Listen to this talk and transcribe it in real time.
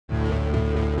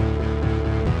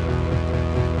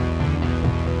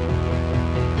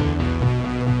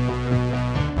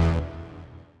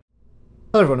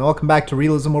Hello everyone, welcome back to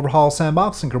Realism Overhaul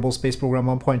Sandbox in Kerbal Space Program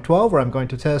 1.12, where I'm going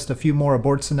to test a few more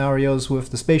abort scenarios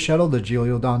with the Space Shuttle, the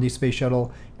Giulio Dondi Space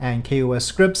Shuttle, and kOS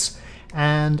scripts.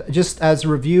 And just as a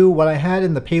review, what I had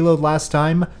in the payload last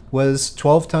time was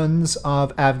 12 tons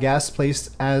of avgas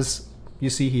placed as you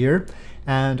see here,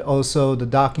 and also the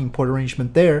docking port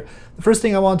arrangement there. The first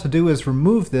thing I want to do is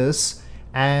remove this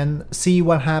and see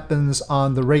what happens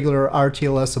on the regular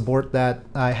RTLS abort that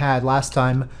I had last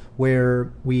time,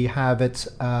 where we have it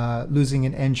losing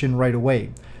an engine right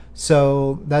away.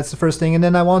 So that's the first thing. And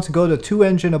then I want to go to 2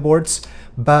 engine aborts,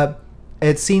 but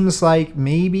it seems like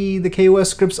maybe the kOS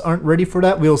scripts aren't ready for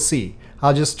that. We'll see.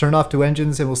 I'll just turn off 2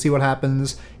 engines and we'll see what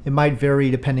happens. It might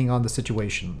vary depending on the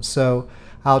situation. So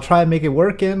I'll try and make it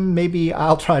work, and maybe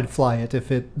I'll try to fly it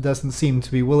if it doesn't seem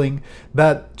to be willing.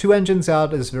 But 2 engines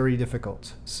out is very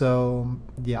difficult. So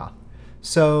yeah.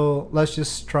 So let's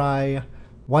just try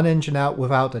 1 engine out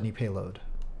without any payload.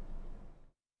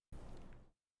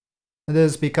 It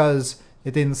is because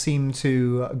it didn't seem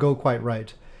to go quite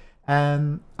right.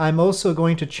 And I'm also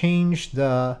going to change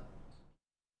the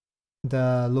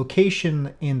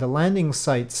location in the landing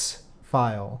sites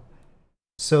file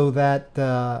so that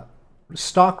the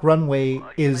stock runway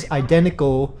is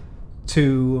identical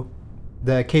to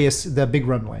the big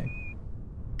runway,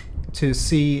 to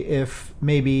see if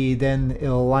maybe then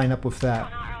it'll line up with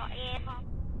that.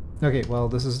 Okay, well,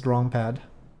 this is the wrong pad.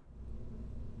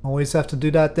 Always have to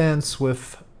do that dance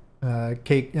with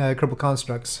Kerbal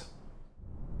constructs.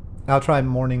 I'll try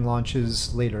morning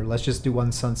launches later. Let's just do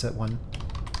one sunset one.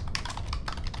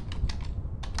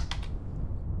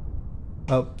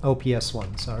 Oh, OPS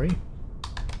one, sorry.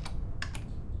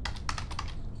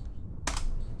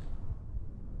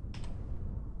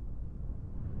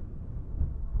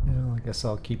 Well, I guess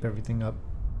I'll keep everything up.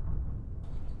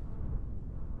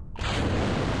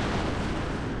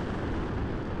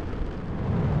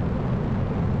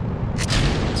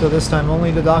 So this time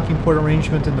only the docking port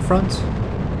arrangement in the front,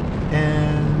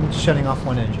 and shutting off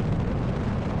 1 engine.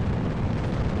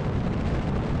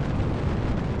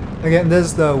 Again, this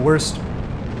is the worst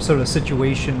sort of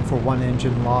situation for 1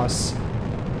 engine loss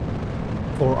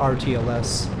for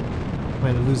RTLS,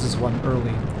 when it loses 1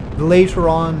 early. The later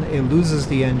on it loses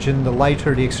the engine, the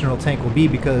lighter the external tank will be,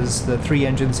 because the 3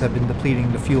 engines have been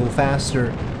depleting the fuel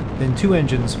faster than 2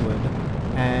 engines would.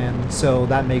 And so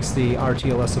that makes the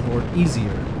RTLS abort easier.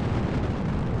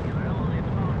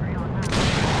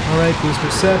 Alright, booster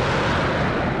set.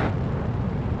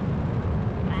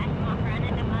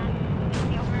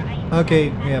 Okay,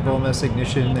 we have OMS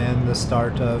ignition and the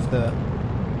start of the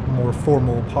more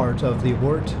formal part of the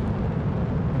abort.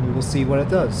 And we will see what it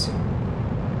does.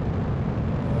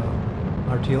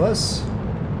 RTLS,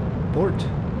 abort.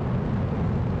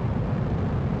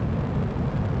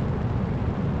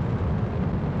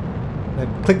 I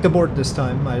clicked abort this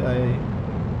time. I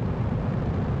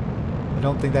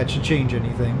don't think that should change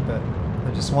anything, but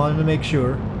I just wanted to make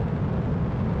sure.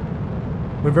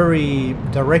 We're very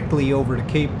directly over the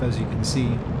Cape, as you can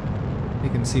see. You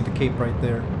can see the Cape right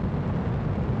there.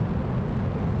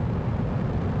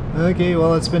 Okay,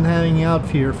 well, it's been hanging out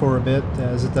here for a bit,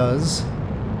 as it does.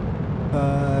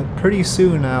 Pretty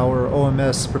soon our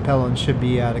OMS propellant should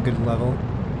be at a good level.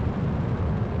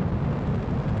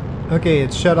 Okay,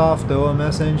 it's shut off the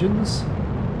OMS engines.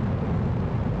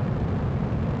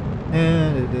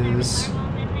 And it is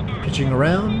pitching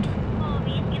around.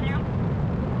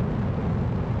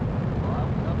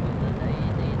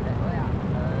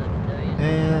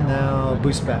 And now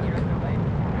boost back.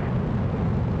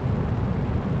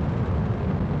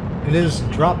 It is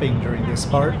dropping during this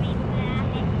part.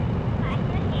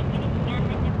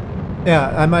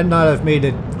 Yeah, I might not have made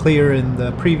it clear in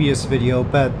the previous video,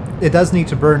 but it does need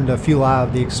to burn the fuel out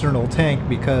of the external tank,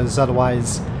 because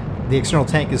otherwise the external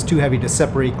tank is too heavy to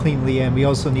separate cleanly, and we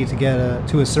also need to get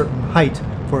to a certain height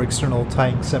for external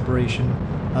tank separation.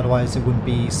 Otherwise it wouldn't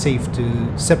be safe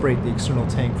to separate the external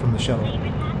tank from the shuttle.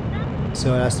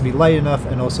 So it has to be light enough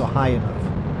and also high enough.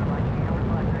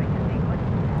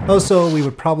 Also, we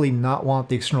would probably not want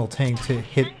the external tank to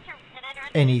hit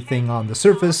anything on the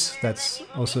surface. That's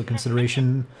also a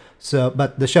consideration. So,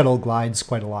 but the shuttle glides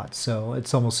quite a lot, so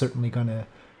it's almost certainly going to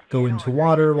go into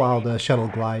water while the shuttle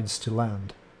glides to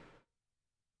land.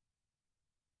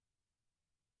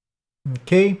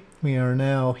 Okay, we are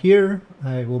now here.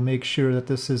 I will make sure that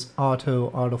this is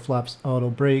auto flaps,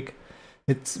 auto brake.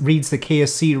 It reads the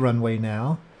KSC runway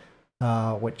now,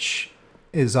 which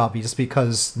is obvious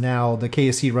because now the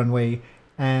KSC runway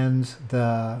and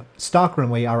the stock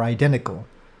runway are identical.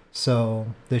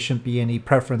 So there shouldn't be any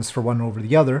preference for one over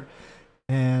the other.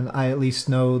 And I at least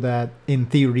know that in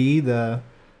theory the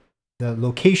the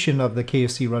location of the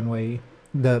KFC runway,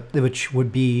 which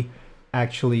would be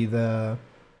actually the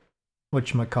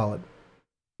whatchamacallit,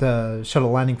 the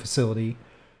shuttle landing facility,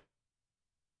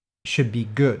 should be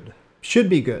good. Should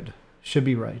be good. Should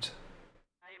be right.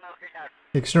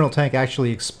 The external tank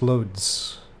actually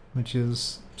explodes, which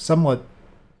is somewhat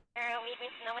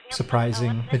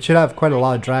surprising. It should have quite a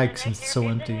lot of drag since it's so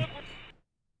empty.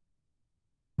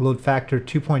 Load factor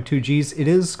 2.2 Gs. It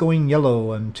is going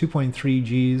yellow on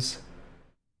 2.3 Gs,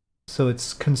 so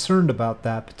it's concerned about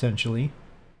that potentially.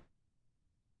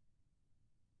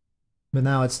 But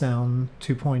now it's down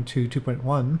 2.2,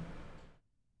 2.1.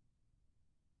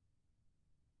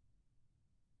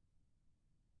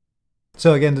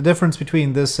 So again, the difference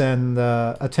between this and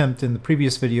the attempt in the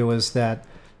previous video is that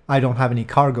I don't have any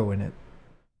cargo in it.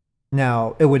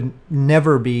 Now, it would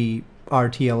never be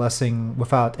RTLSing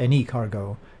without any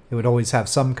cargo. It would always have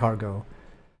some cargo.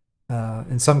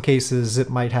 In some cases, it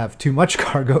might have too much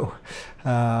cargo,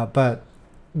 but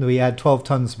we had 12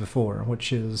 tons before,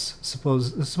 which is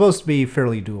supposed to be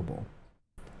fairly doable.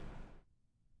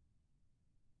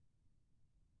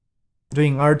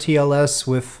 Doing RTLS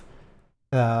with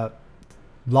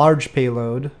large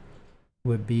payload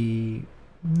would be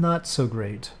not so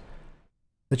great.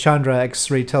 The Chandra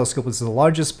X-ray telescope was the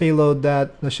largest payload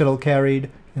that the shuttle carried,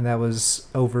 and that was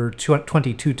over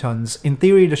 22 tons. In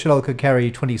theory, the shuttle could carry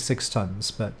 26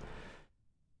 tons, but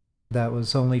that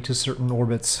was only to certain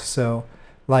orbits. So,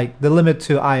 like, the limit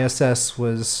to ISS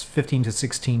was 15 to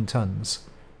 16 tons.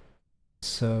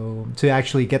 So, to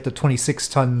actually get the 26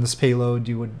 tons payload,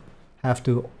 you would have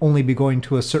to only be going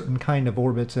to a certain kind of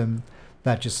orbit, and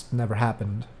that just never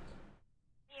happened.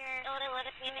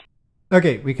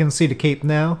 Okay, we can see the Cape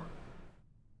now.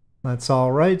 That's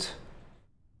all right.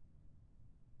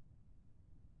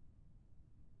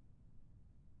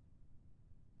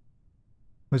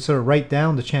 We sort of write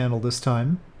down the channel this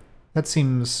time. That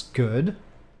seems good.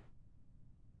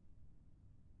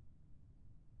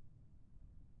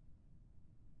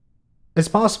 It's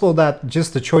possible that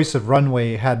just the choice of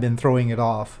runway had been throwing it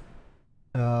off.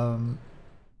 Since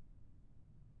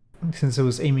it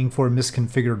was aiming for a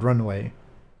misconfigured runway.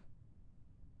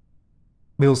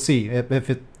 We'll see. If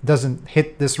it doesn't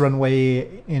hit this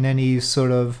runway in any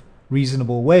sort of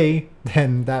reasonable way,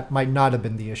 then that might not have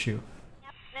been the issue.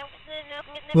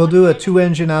 We'll do a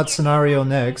 2-engine out scenario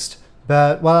next,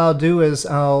 but what I'll do is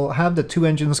I'll have the 2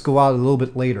 engines go out a little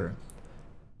bit later.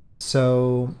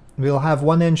 So we'll have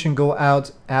one engine go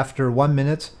out after 1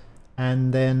 minute,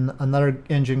 and then another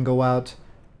engine go out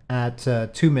at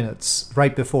 2 minutes,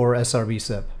 right before SRV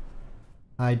SIP.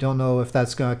 I don't know if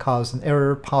that's going to cause an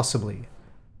error, possibly.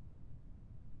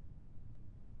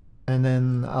 And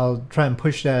then I'll try and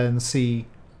push that and see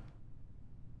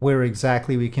where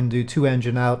exactly we can do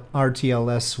 2-engine out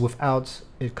RTLS without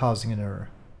it causing an error.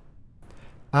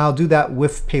 I'll do that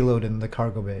with payload in the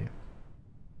cargo bay.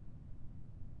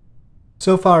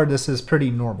 So far this is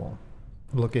pretty normal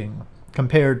looking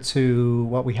compared to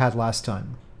what we had last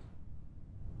time.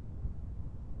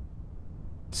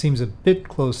 Seems a bit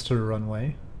close to the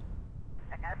runway.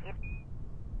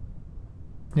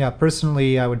 Yeah,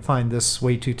 personally I would find this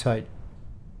way too tight.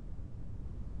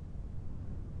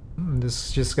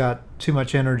 This just got too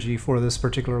much energy for this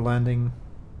particular landing.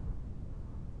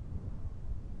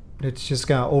 It's just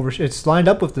gonna it's lined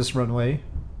up with this runway.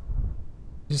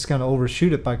 Just gonna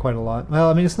overshoot it by quite a lot. Well,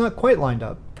 I mean, it's not quite lined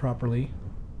up properly.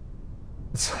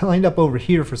 It's lined up over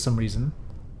here for some reason.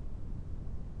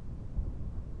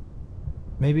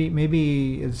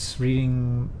 Maybe it's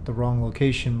reading the wrong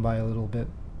location by a little bit.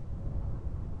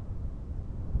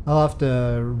 I'll have to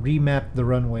remap the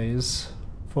runways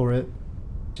for it,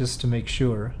 just to make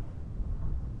sure.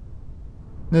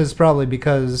 This is probably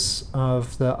because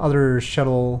of the other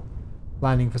shuttle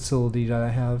landing facility that I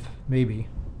have, maybe.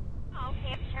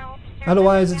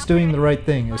 Otherwise it's doing the right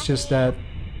thing, it's just that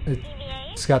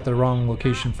it's got the wrong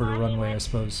location for the runway, I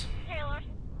suppose.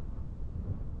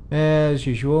 As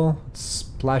usual, it's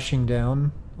splashing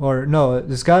down. Or, no,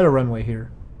 it's got a runway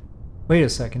here. Wait a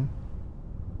second.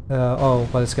 Oh,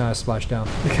 but it's gonna splash down.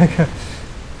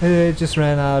 It just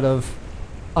ran out of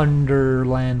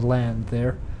underland land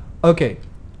there. Okay,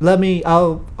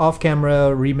 I'll off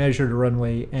camera remeasure the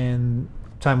runway and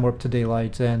time warp to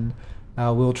daylight, and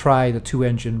we'll try the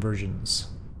 2-engine versions.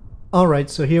 Alright,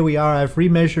 so here we are. I've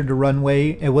remeasured the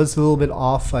runway. It was a little bit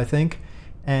off, I think,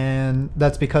 and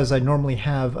that's because I normally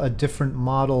have a different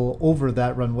model over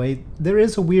that runway. There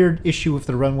is a weird issue with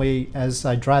the runway as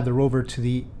I drive the rover to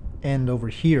the end over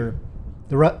here.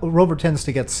 The rover tends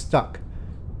to get stuck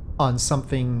on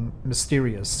something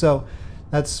mysterious. So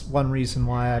That's one reason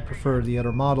why I prefer the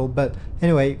other model. But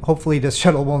anyway, hopefully this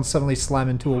shuttle won't suddenly slam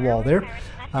into a wall there.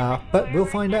 But we'll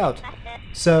find out.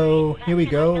 So here we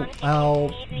go.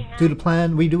 I'll do the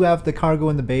plan. We do have the cargo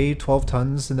in the bay, 12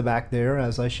 tons in the back there,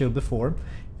 as I showed before.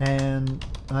 And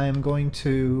I am going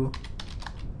to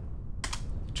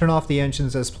turn off the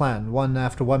engines as planned. One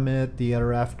after 1 minute, the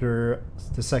other after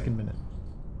the second minute.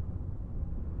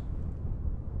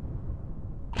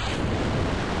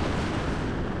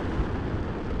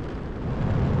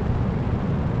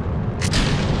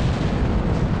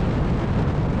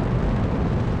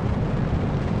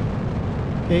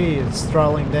 Okay, it's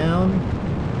throttling down.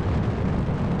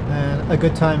 And a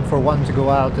good time for one to go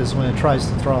out is when it tries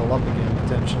to throttle up again,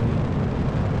 potentially.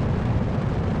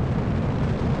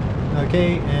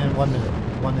 Okay, and 1 minute.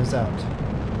 One is out.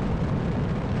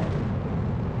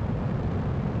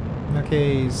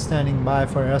 Okay, standing by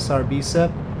for SRB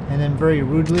set. And then very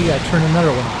rudely, I turn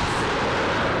another one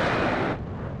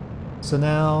off. So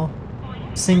now,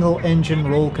 single engine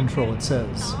roll control, it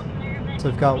says. So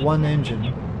I've got one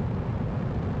engine.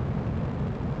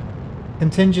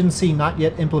 Contingency not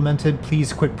yet implemented,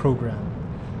 please quit program.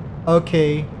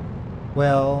 Okay,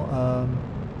 well,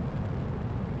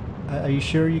 are you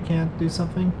sure you can't do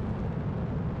something?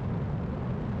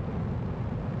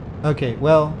 Okay,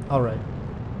 well, alright.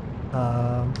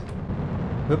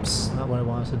 Oops, not what I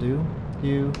wanted to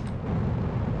do.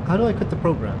 How do I quit the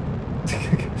program?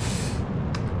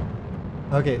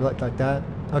 Okay, like that.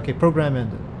 Okay, program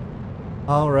ended.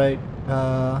 Alright.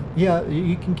 Yeah,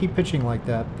 you can keep pitching like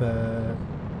that, but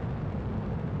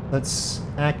let's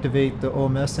activate the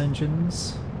OMS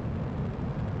engines.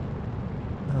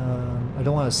 I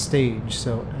don't want to stage,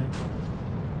 so...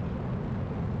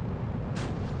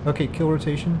 Okay, kill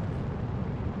rotation.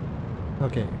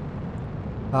 Okay.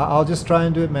 I'll just try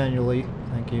and do it manually.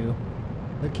 Thank you.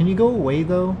 Can you go away,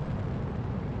 though?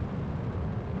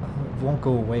 It won't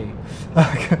go away.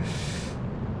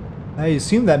 I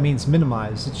assume that means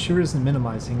minimize. It sure isn't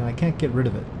minimizing, and I can't get rid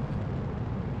of it.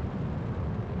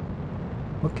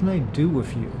 What can I do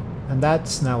with you? And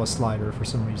that's now a slider for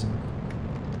some reason.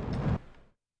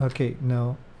 Okay,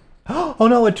 no. Oh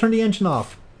no, I turned the engine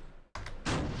off!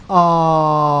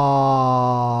 Ah.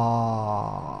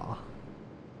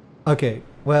 Okay,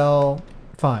 well,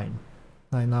 fine.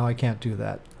 Now I can't do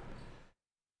that.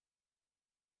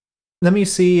 Let me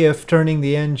see if turning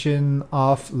the engine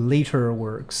off later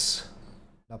works.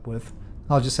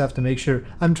 I'll just have to make sure.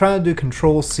 I'm trying to do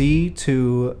Control-C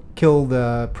to kill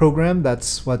the program.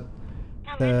 That's what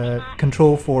the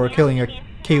control for killing a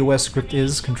kOS script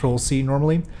is, Control-C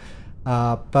normally.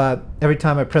 But every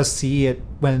time I pressed C, it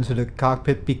went into the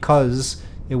cockpit because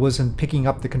it wasn't picking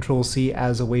up the Control-C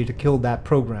as a way to kill that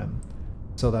program.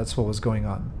 So that's what was going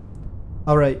on.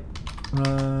 Alright.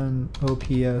 Run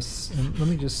OPS, and let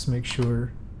me just make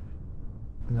sure.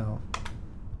 No.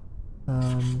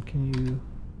 Can you...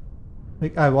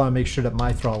 I want to make sure that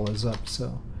my throttle is up,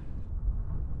 so...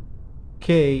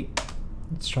 Okay,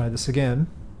 let's try this again.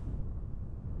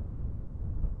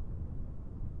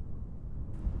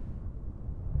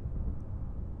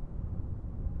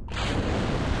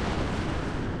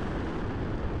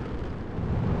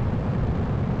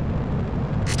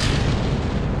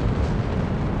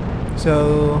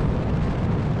 So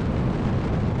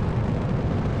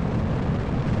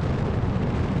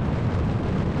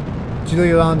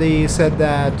Giulio Dondi said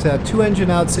that two engine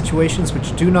out situations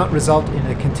which do not result in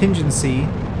a contingency,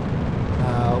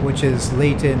 which is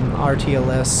late in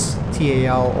RTLS,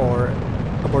 TAL, or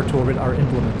abort to orbit, are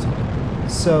implemented.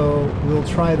 So we'll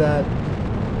try that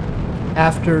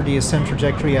after the ascent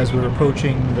trajectory as we're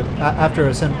approaching the after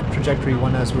ascent trajectory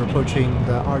 1 as we're approaching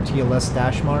the RTLS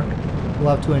dash mark.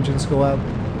 We'll have two engines go out.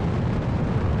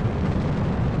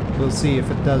 We'll see if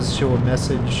it does show a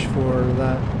message for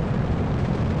that.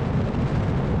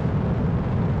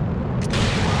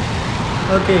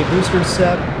 Okay, booster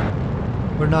set.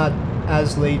 We're not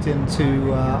as late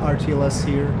into RTLS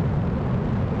here.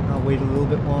 I'll wait a little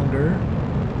bit longer.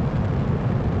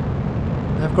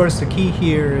 And of course the key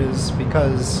here is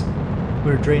because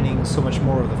we're draining so much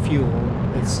more of the fuel,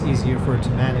 it's easier for it to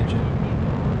manage it.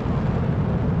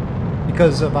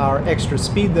 Because of our extra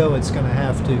speed though, it's going to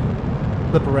have to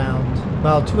flip around.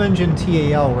 Well, two engine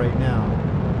TAL right now.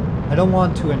 I don't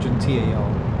want two engine TAL.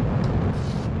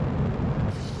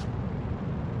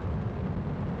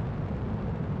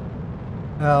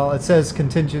 Well, it says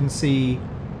contingency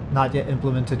not yet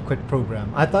implemented, quit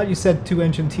program. I thought you said two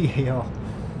engine TAL.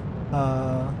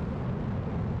 I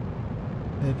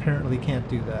apparently can't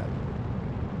do that.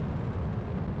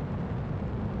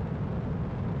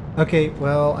 Okay,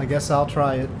 well, I guess I'll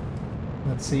try it.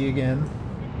 Let's see again.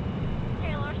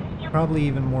 Probably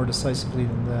even more decisively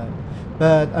than that.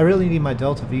 But I really need my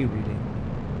delta V reading.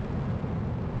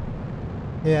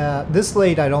 Yeah, this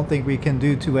late I don't think we can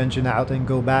do 2-engine out and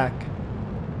go back.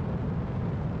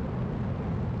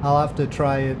 I'll have to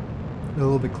try it a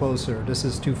little bit closer. This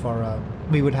is too far out.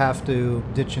 We would have to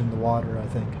ditch in the water, I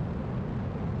think.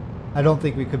 I don't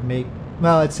think we could make...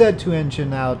 Well, it said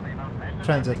 2-engine out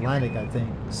transatlantic, I think,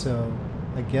 so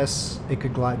I guess it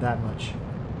could glide that much.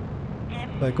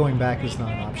 But going back is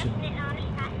not an option.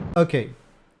 Okay.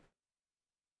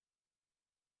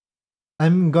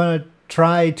 I'm gonna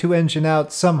try 2-engine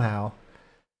out somehow.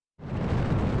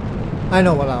 I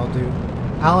know what I'll do.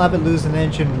 I'll have it lose an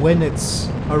engine when it's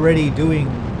already doing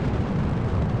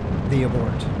the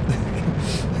abort.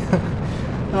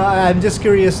 I'm just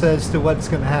curious as to what's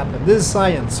gonna happen. This is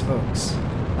science, folks.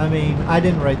 I mean, I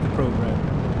didn't write the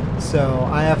program, so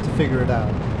I have to figure it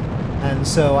out. And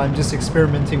so I'm just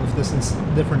experimenting with this in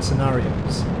different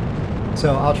scenarios.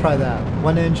 So I'll try that.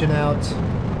 1 engine out,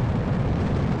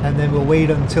 and then we'll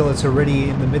wait until it's already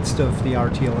in the midst of the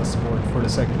RTLS abort for the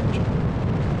 2nd engine.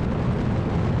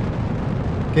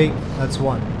 Okay, that's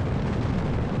 1.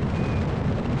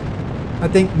 I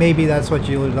think maybe that's what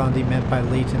Giulio Dondi meant by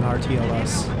late in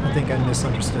RTLS. I think I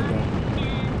misunderstood that.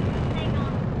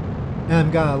 And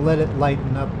I'm gonna let it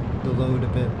lighten up the load a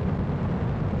bit.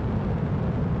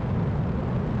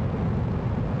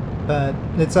 But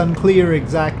it's unclear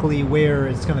exactly where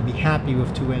it's going to be happy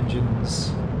with 2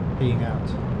 engines being out.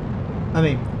 I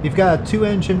mean, you've got a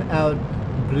 2-engine out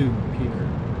blue here,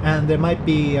 and there might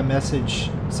be a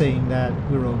message saying that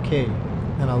we're okay,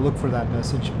 and I'll look for that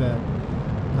message, but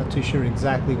I'm not too sure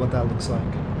exactly what that looks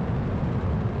like.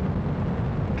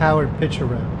 Powered pitch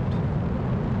around.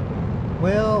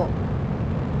 Well,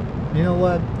 you know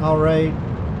what? Alright,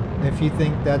 if you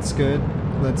think that's good,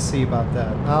 let's see about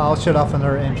that. I'll shut off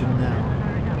another engine now.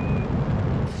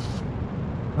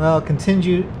 Well,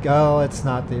 continue. Oh, it's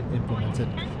not implemented.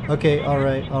 Okay,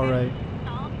 alright, alright.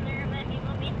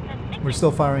 We're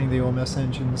still firing the OMS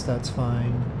engines, that's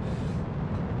fine.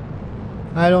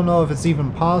 I don't know if it's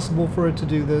even possible for it to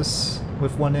do this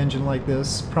with 1 engine like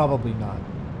this. Probably not.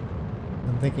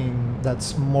 I'm thinking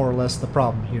that's more or less the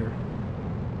problem here.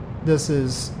 This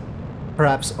is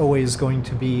perhaps always going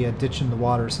to be a ditch in the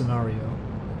water scenario.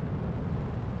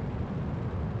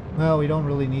 Well, we don't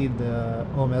really need the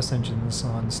OMS engines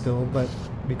on still, but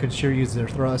we could sure use their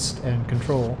thrust and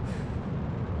control.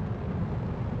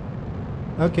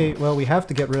 Okay, well, we have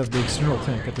to get rid of the external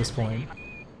tank at this point.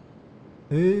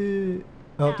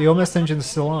 Oh, the OMS engine is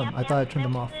still on. I thought I turned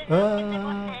them off.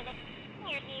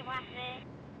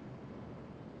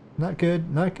 Not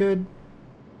good, not good.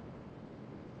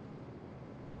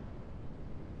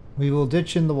 We will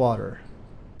ditch in the water.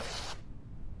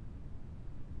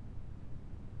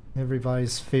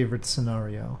 Everybody's favorite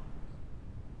scenario.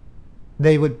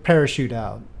 They would parachute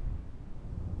out.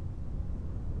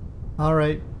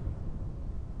 Alright.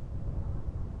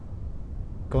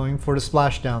 Going for the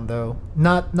splashdown though.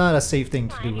 Not a safe thing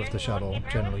to do with the shuttle,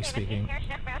 generally speaking.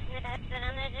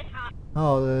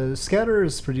 Oh, the scatter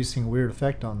is producing a weird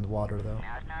effect on the water though.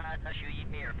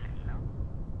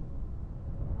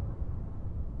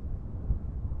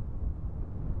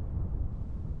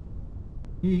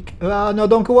 Eek. No,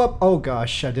 don't go up! Oh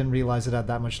gosh, I didn't realize it had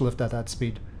that much lift at that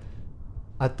speed.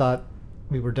 I thought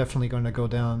we were definitely going to go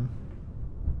down.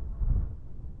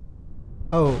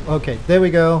 Oh, okay, there we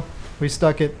go. We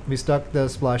stuck it. We stuck the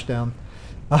splashdown.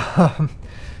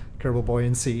 Kerbal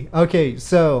buoyancy. Okay,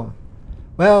 so,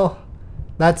 well,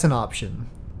 that's an option.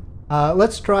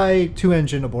 Let's try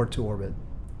 2-engine abort to orbit.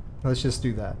 Let's just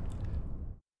do that.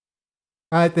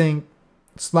 I think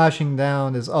splashing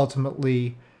down is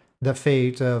ultimately the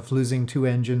fate of losing 2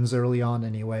 engines early on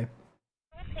anyway.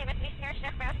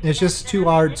 It's just too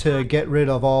hard to get rid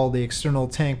of all the external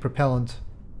tank propellant.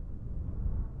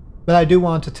 But I do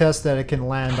want to test that it can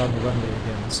land on the runway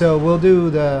again. So we'll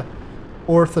do the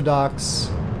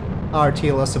orthodox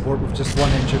RTLS abort with just 1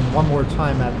 engine one more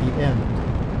time at the end.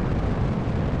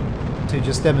 To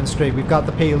just demonstrate we've got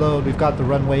the payload, we've got the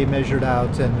runway measured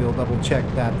out, and we'll double check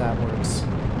that that works.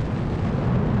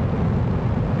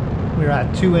 We're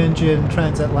at 2-engine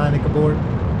transatlantic abort.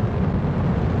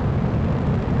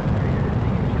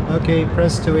 Okay,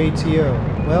 press to ATO.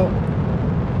 Well,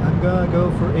 I'm gonna go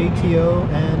for ATO,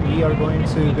 and we are going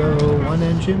to go 1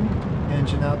 engine.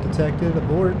 Engine out detected,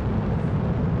 abort.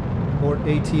 Abort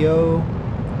ATO.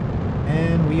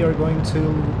 And we are going to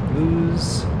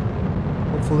lose,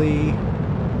 hopefully,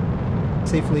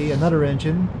 safely, another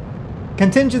engine.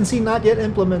 Contingency not yet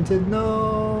implemented.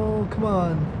 No, come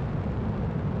on.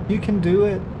 You can do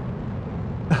it.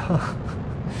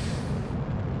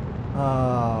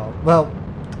 Well,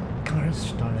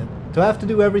 gosh darn it. Do I have to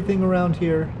do everything around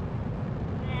here?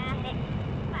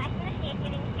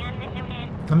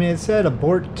 I mean, it said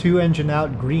abort 2 engine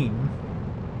out green.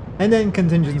 And then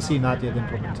contingency not yet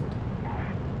implemented.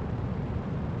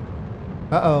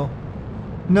 Uh-oh.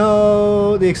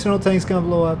 No, the external tank's gonna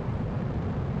blow up.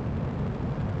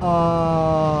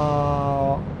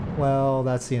 Well,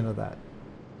 that's the end of that.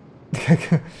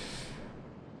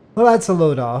 Well, that's a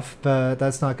load off, but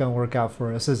that's not gonna work out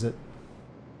for us, is it?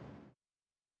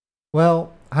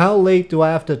 Well, how late do I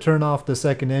have to turn off the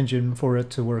second engine for it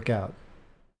to work out?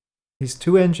 These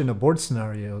 2 engine abort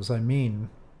scenarios, I mean...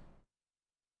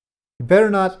 You better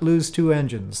not lose 2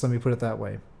 engines, let me put it that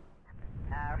way.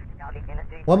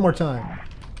 One more time.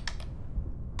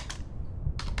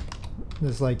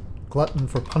 There's like glutton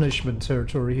for punishment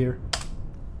territory here.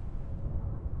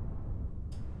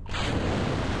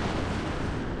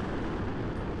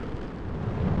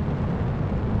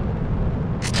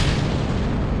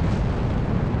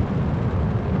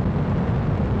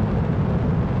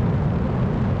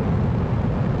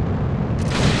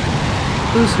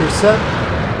 Booster set.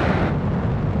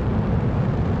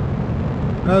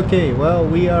 Okay, well,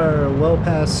 we are well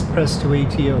past press to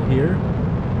ATO here.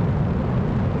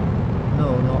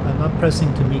 No, I'm not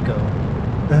pressing to Miko.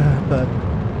 But,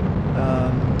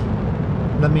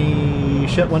 let me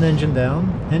shut 1 engine down.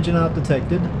 Engine out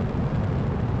detected.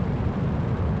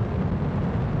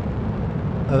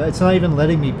 It's not even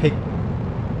letting me pick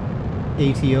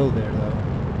ATO there, though.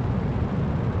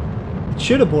 It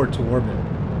should abort to orbit.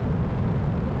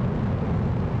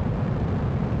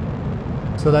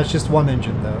 So that's just 1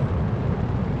 engine, though.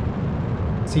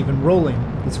 It's even rolling.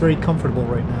 It's very comfortable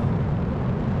right now.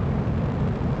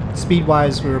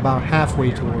 Speed-wise, we're about halfway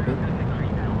to orbit.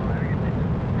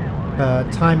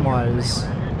 Time-wise,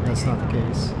 that's not the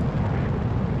case.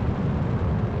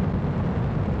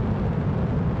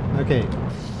 Okay.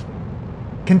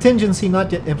 Contingency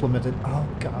not yet implemented. Oh,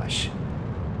 gosh.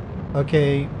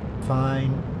 Okay,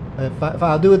 fine. If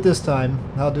I'll do it this time.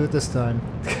 I'll do it this time.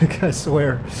 I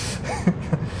swear.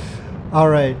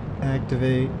 Alright,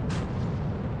 activate.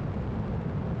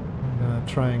 I'm gonna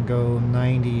try and go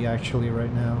 90 actually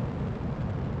right now.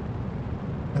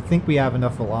 I think we have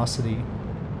enough velocity.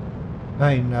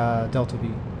 I mean, Delta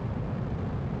V.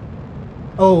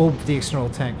 Oh, the external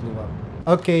tank blew up.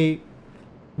 Okay,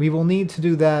 we will need to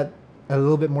do that a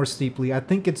little bit more steeply. I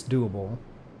think it's doable.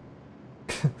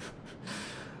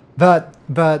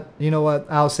 But, you know what?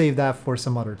 I'll save that for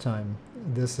some other time.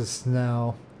 This is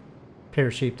now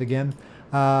pear-shaped again.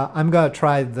 I'm gonna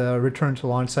try the return to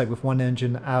launch site with 1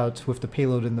 engine out with the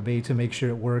payload in the bay to make sure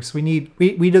it works.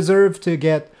 We deserve to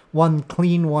get 1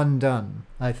 clean one done.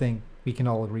 I think we can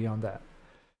all agree on that.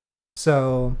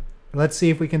 So let's see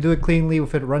if we can do it cleanly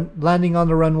with it landing on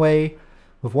the runway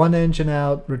with 1 engine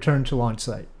out, return to launch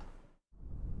site.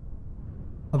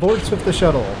 Aborts with the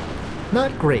shuttle.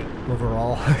 Not great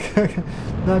overall.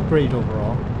 Not great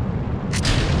overall.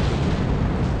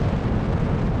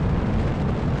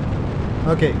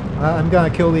 Okay, I'm gonna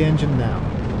kill the engine now.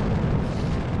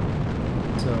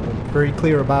 So, very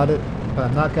clear about it, but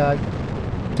I'm not gonna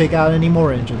take out any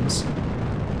more engines.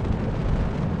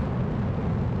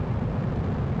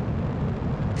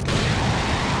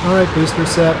 Alright, booster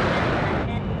set.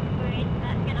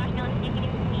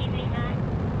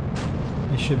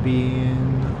 I should be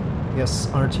in, yes,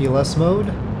 RTLS mode.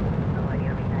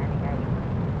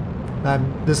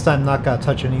 I'm this time not gonna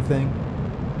touch anything.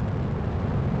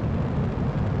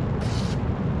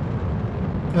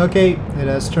 Okay, it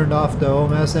has turned off the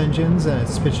OMS engines and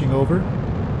it's pitching over.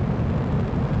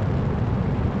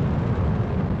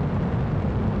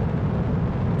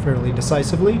 Fairly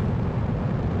decisively.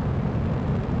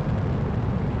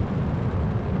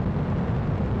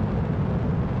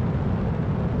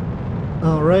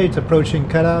 Alright, approaching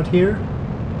cutout here.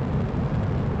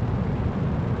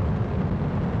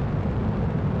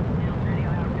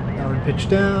 Downward pitch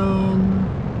down.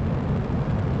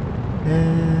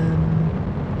 And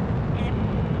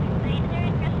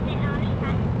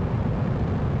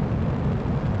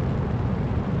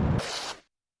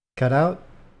cut out.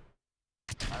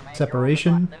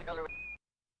 Separation.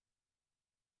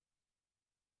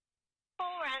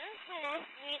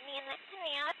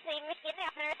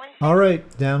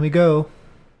 Alright, down we go.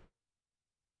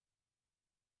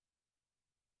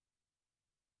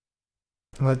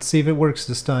 Let's see if it works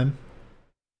this time.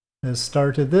 Let's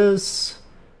start at this.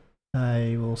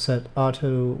 I will set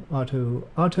auto, auto,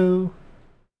 auto.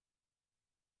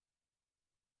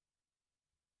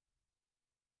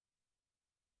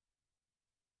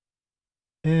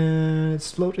 And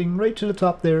it's floating right to the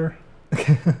top there.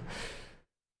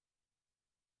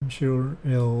 I'm sure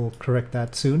it'll correct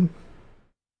that soon.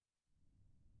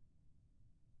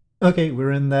 Okay,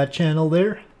 we're in that channel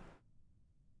there.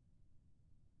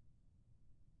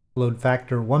 Load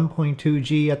factor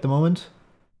 1.2G at the moment,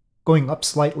 going up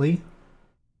slightly.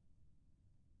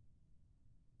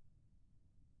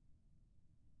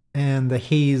 And the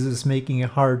haze is making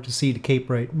it hard to see the Cape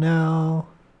right now.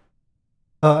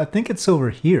 I think it's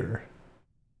over here.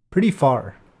 Pretty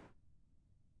far.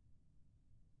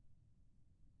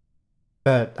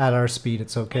 But at our speed,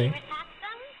 it's okay.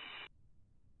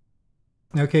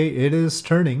 Okay, it is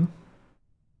turning.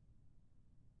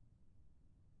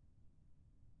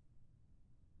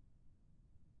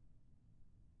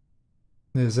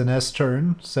 There's an S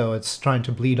turn, so it's trying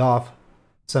to bleed off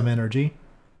some energy.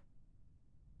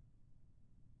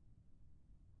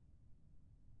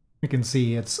 You can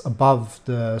see it's above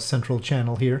the central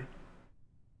channel here.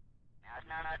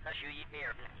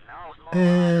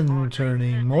 And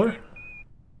turning more.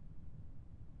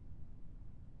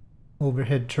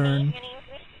 Overhead turn.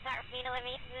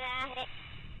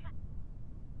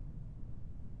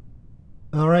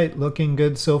 Alright, looking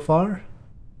good so far.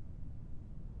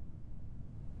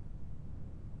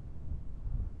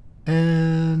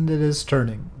 And it is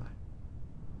turning.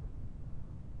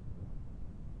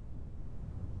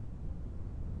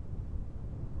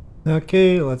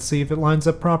 Okay, let's see if it lines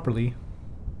up properly.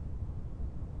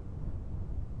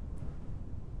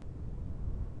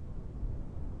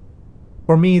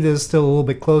 For me, this is still a little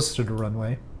bit closer to the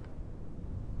runway.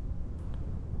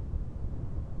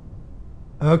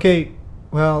 Okay,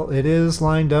 well, it is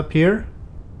lined up here.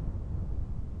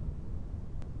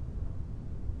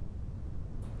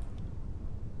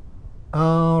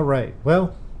 Alright,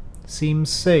 well, seems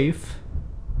safe.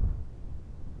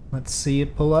 Let's see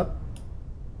it pull up.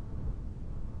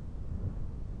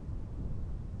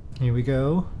 Here we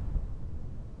go.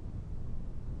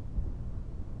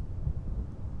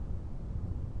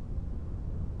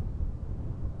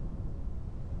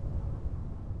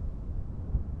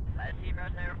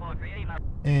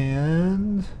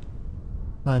 And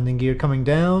landing gear coming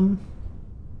down.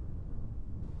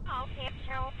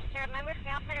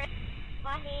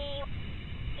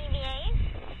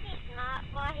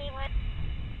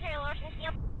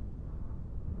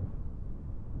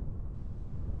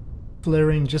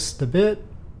 Flaring just a bit.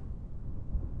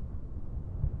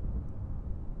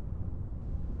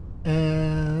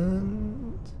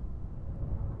 And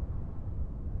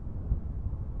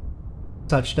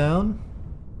touchdown.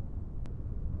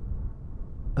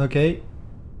 Okay.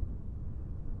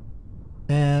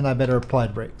 And I better apply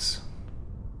the brakes.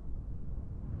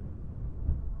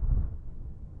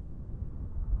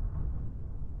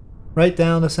 Right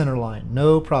down the center line,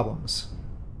 no problems.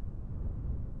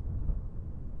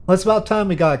 Well, it's about time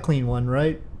we got a clean one,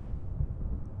 right?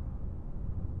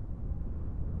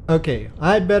 Okay,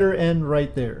 I'd better end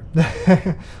right there.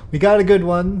 We got a good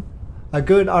one. A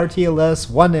good RTLS,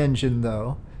 one engine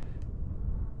though.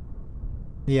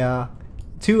 Yeah,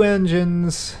 two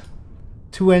engines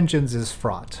is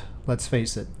fraught. Let's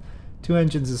face it. Two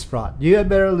engines is fraught. You had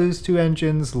better lose two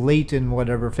engines late in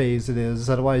whatever phase it is,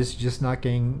 otherwise you're just not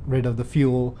getting rid of the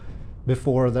fuel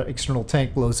before the external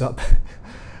tank blows up.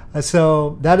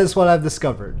 So that is what I've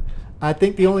discovered. I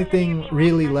think the only thing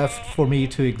really left for me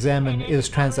to examine is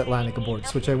transatlantic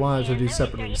aborts, which I wanted to do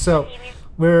separately. So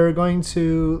we're going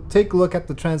to take a look at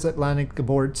the transatlantic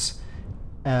aborts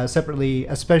separately,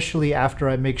 especially after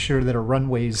I make sure there are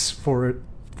runways for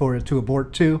it to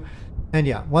abort to. And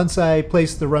yeah, once I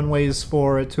place the runways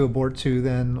for it to abort to,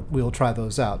 then we'll try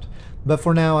those out. But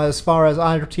for now, as far as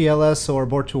RTLS or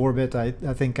abort to orbit, I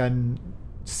think I'm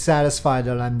satisfied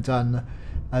that I'm done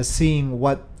seeing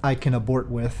what I can abort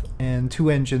with, and two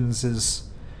engines is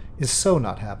so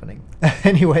not happening.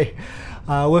 Anyway,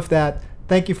 with that,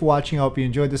 thank you for watching. I hope you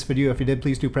enjoyed this video. If you did,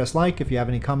 please do press like. If you have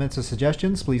any comments or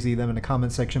suggestions, please leave them in the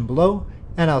comment section below,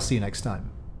 and I'll see you next time.